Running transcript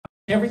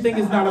Everything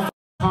is not a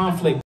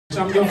conflict.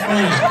 I'm your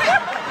friend.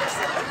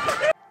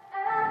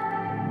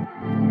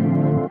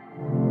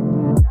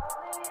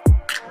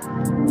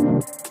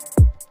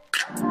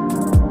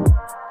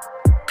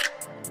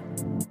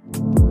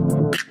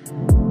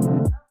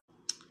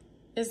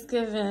 It's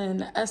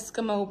given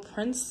Eskimo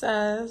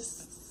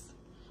princess.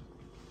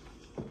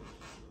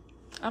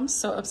 I'm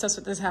so obsessed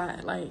with this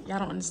hat. Like, y'all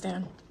don't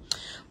understand.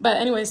 But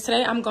anyways,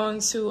 today I'm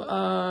going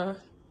to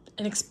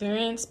an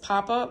experience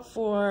pop-up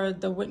for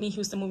the Whitney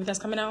Houston movie that's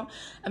coming out.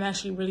 I'm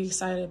actually really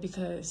excited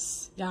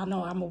because y'all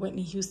know I'm a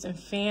Whitney Houston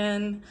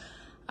fan.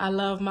 I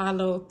love my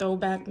little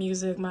throwback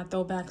music, my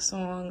throwback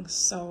songs.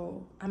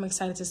 So I'm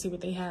excited to see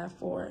what they have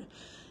for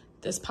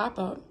this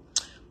pop-up.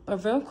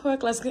 But real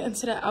quick, let's get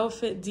into the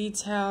outfit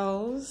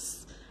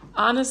details.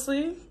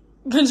 Honestly,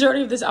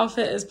 majority of this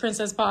outfit is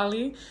Princess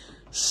Polly.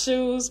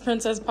 Shoes,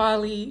 Princess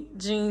Polly.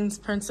 Jeans,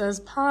 Princess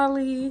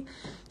Polly.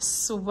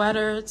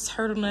 Sweater,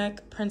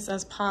 turtleneck,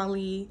 Princess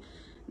Polly.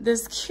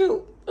 This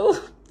cute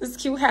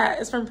hat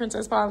is from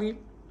Princess Polly.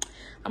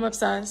 I'm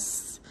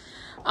obsessed.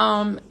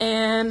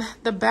 And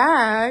the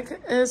bag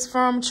is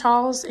from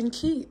Charles and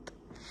Keith,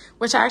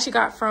 which I actually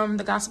got from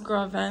the Gossip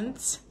Girl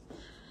event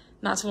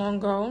not too long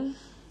ago.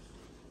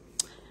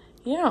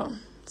 Yeah,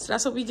 so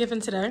that's what we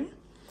given today.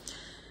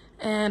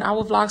 And I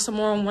will vlog some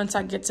more once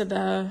I get to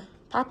the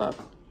pop-up.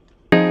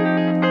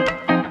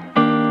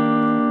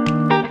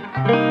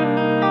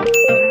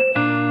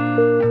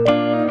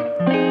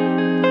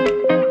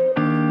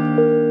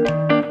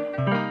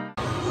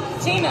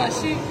 Tina,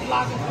 she's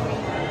vlogging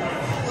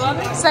for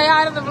me. Say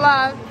hi to the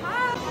vlog.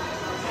 Hi.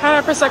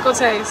 How did Prosecco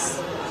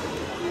taste?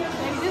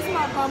 Baby, this is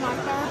my third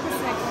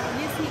Prosecco.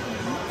 Yes, he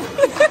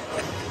is.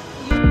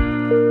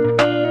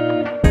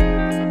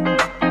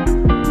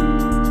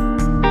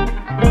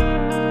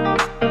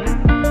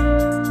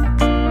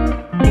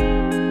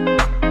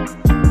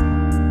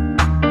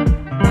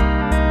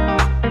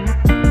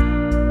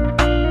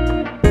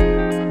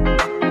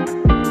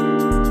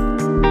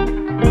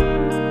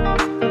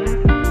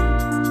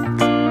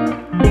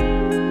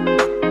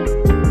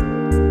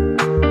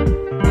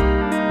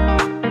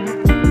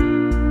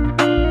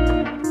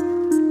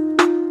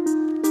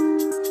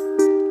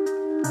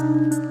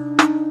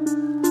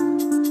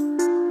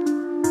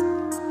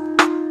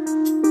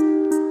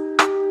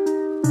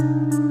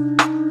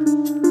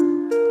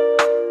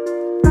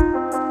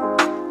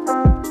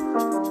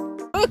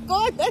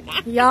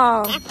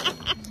 Y'all,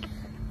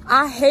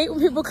 I hate when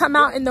people come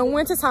out in the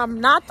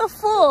wintertime, not the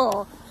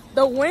fall,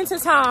 the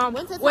wintertime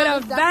with a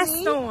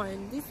vest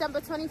on.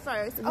 December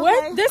 21st. Okay.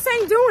 What? This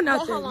ain't doing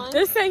nothing. Hold on.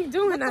 This ain't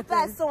doing with nothing.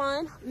 The vest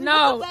on.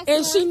 No, With the vest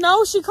and on. she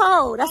knows she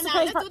cold. That's the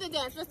crazy Let's part. do the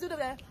dance. Let's do the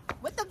dance.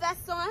 With the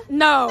vest on.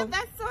 No, With the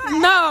vest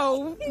on.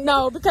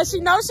 no, because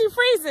she knows she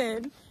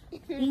freezing.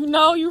 You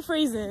know you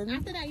freezing.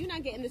 After that, you're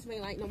not getting this ring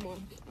light no more.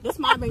 This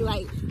my ring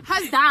light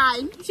has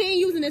died. She ain't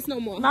using this no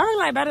more. My ring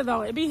light better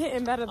though. It be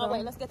hitting better though. Oh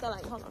wait, let's get the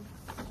light. Hold on.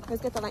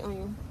 Let's get the light on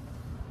you.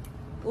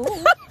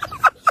 Ooh.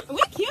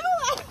 We cute.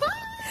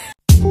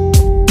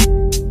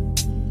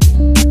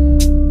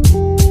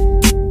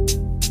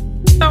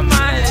 So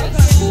much.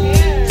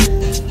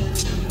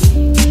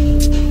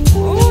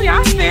 Ooh,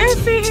 y'all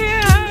fancy here.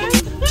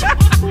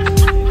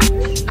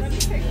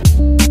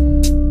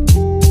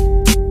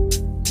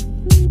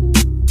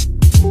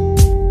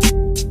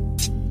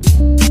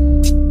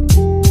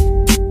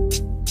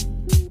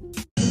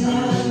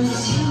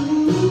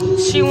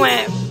 She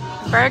went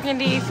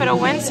burgundy for the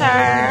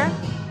winter.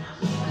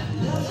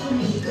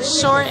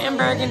 Short and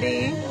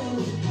burgundy.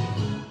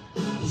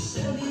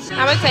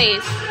 How it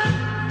taste?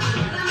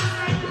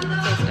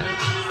 Tastes good.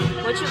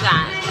 What you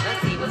got?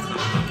 Let's see what's on.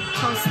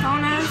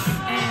 Tostones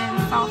and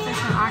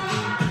saltfish and aki.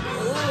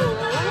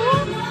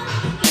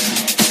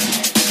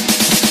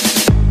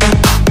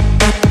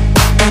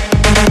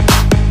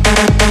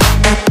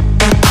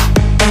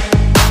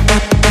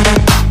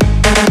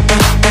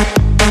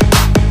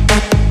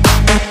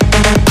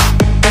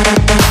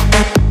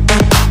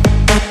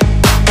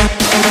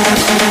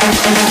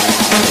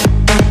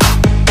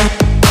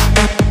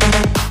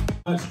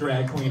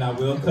 Drag queen, I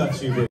will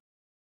cut you.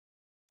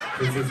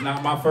 This is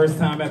not my first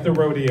time at the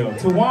rodeo.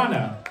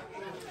 Tawana,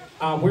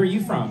 where are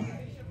you from?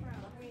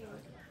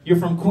 You're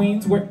from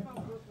Queens? Where?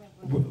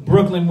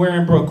 Brooklyn, where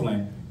in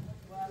Brooklyn?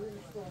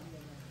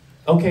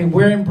 Okay,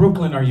 where in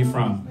Brooklyn are you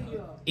from?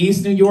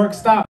 East New York?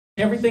 Stop.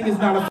 Everything is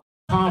not a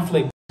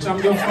conflict.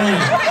 I'm your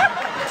friend.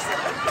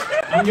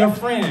 I'm your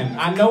friend.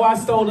 I know I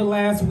stole the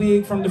last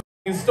wig from the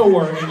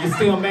store and you're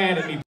still mad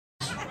at me.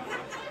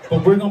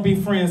 But we're gonna be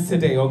friends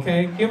today,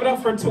 okay? Give it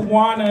up for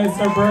Tawana, it's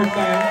her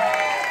birthday.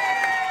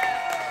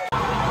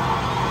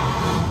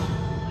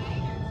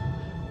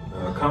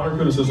 Common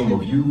criticism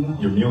of you,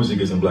 your music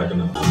isn't black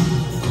enough.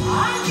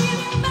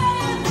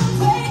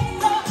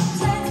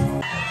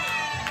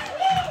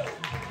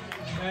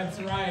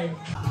 That's right.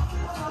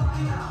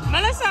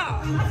 Melissa!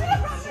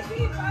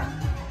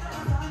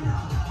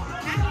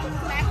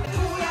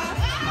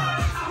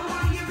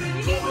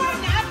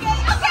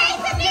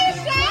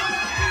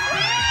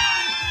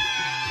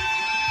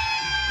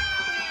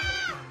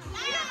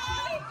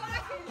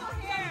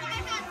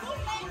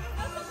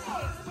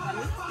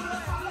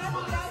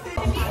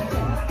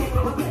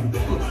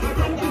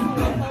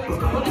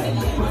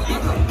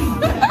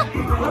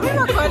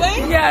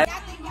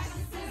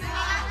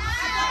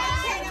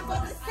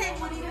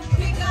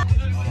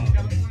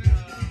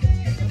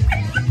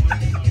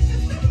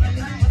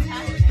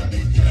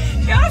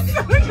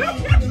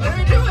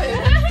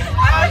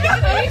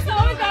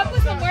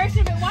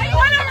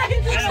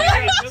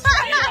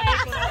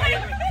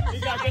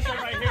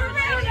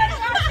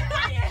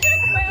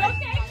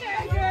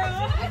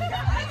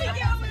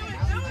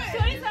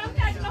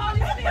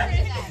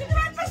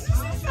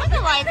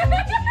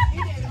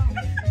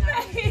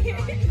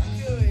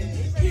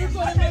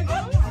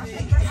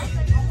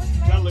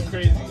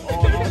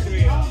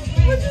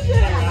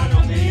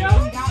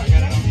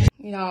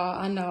 Y'all,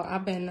 I know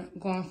I've been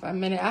going for a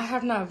minute. I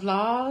have not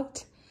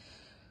vlogged.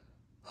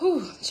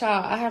 Whew,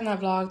 child, I have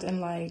not vlogged in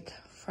like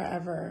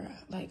forever.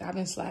 Like, I've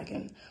been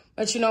slacking.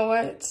 But you know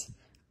what?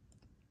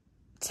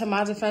 To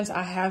my defense,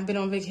 I have been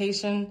on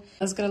vacation.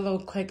 Let's get a little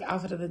quick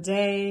outfit of the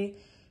day.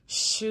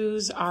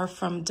 Shoes are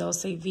from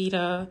Dolce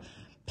Vita.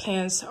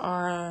 Pants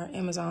are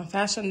Amazon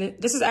Fashion.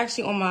 This is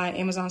actually on my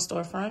Amazon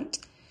storefront.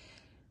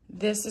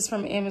 This is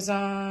from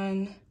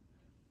Amazon.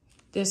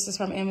 This is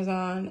from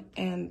Amazon.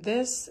 And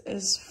this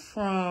is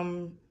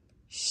from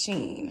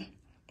Shein.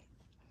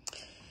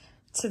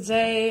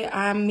 Today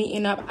I'm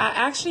meeting up. I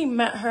actually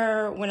met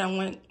her when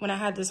I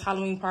had this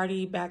Halloween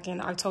party back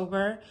in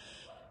October.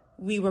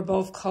 We were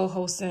both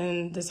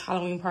co-hosting this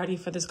Halloween party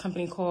for this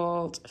company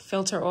called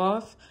Filter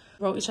Off.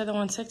 Wrote each other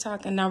on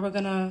TikTok, and now we're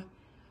gonna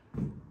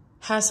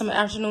have some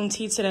afternoon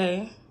tea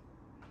today.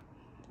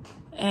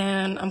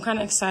 And I'm kind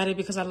of excited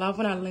because I love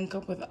when I link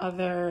up with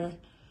other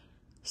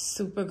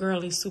super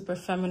girly, super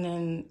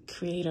feminine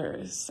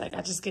creators. Like, I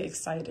just get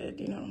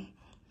excited, you know.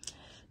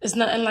 It's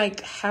nothing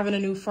like having a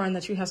new friend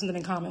that you have something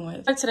in common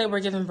with. Like today we're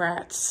giving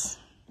brats.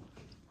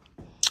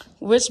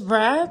 Which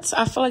brats?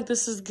 I feel like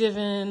this is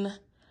giving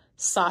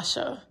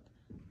Sasha.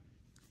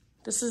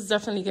 This is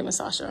definitely giving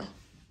Sasha.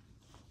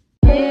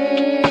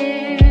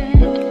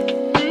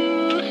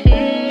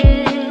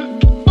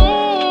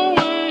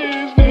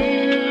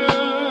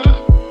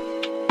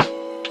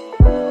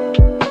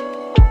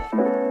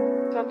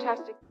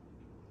 Fantastic.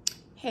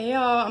 Hey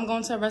y'all, I'm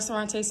going to a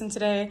restaurant tasting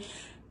today.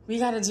 We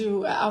gotta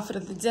do an outfit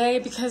of the day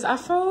because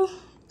I'm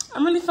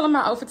really feeling my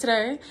outfit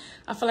today.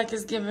 I feel like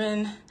it's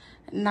giving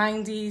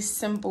 90s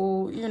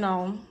simple, you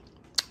know,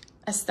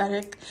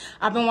 aesthetic.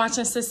 I've been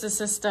watching Sister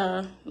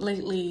Sister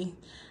lately.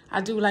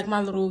 I do like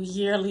my little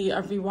yearly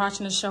of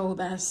rewatching a show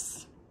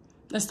that's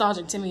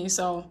nostalgic to me.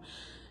 So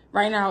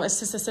right now it's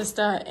Sister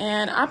Sister,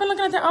 and I've been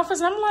looking at their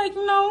outfits and I'm like,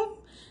 you know,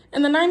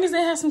 in the 90s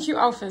they had some cute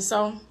outfits.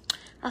 So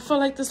I feel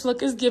like this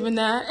look is giving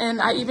that. And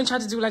I even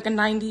tried to do like a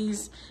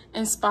 90s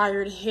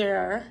inspired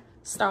hair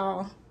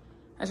style,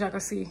 as y'all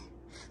can see.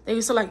 They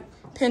used to like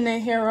pin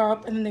their hair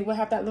up and then they would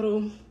have that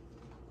little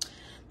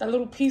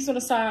piece on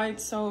the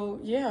side. So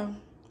yeah,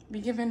 we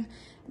giving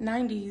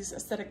 90s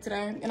aesthetic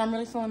today and I'm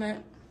really feeling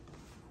it.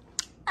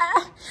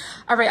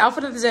 All right,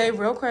 outfit of the day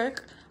real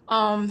quick.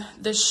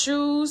 The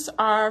shoes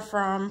are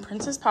from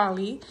Princess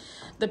Polly.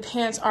 The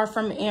pants are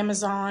from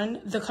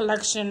Amazon, the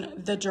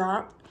collection The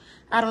Drop.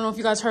 I don't know if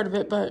you guys heard of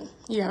it, but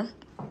yeah.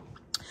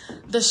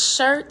 The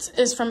shirt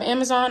is from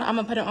Amazon. I'm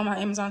gonna put it on my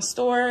Amazon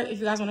store. If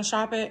you guys wanna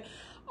shop it,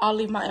 I'll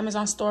leave my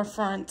Amazon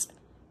storefront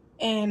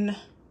in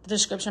the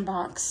description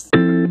box.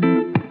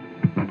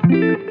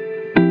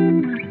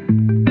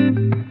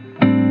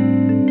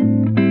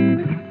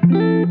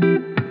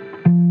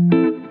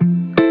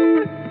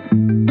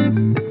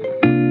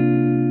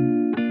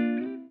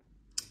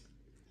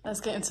 Let's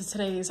get into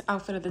today's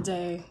outfit of the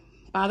day.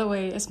 By the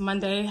way, it's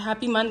Monday.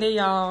 Happy Monday,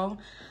 y'all.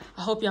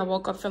 I hope y'all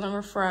woke up feeling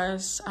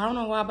refreshed. I don't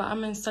know why, but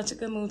I'm in such a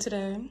good mood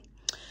today.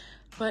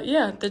 But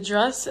yeah, the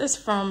dress is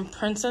from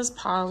Princess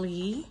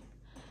Polly.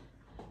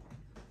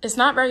 It's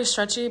not very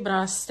stretchy, but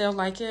I still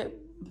like it.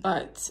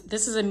 But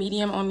this is a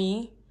medium on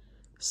me.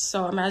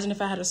 So imagine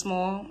if I had a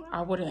small,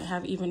 I wouldn't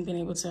have even been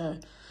able to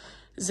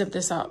zip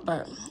this up.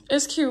 But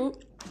it's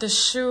cute. The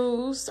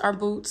shoes are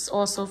boots,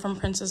 also from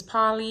Princess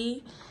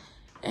Polly.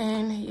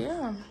 And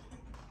yeah.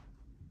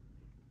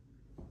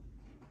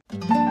 I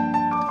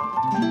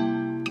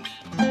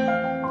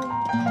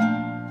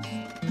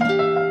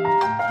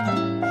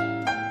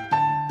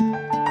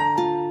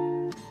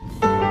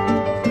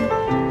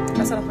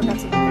said I forgot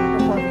to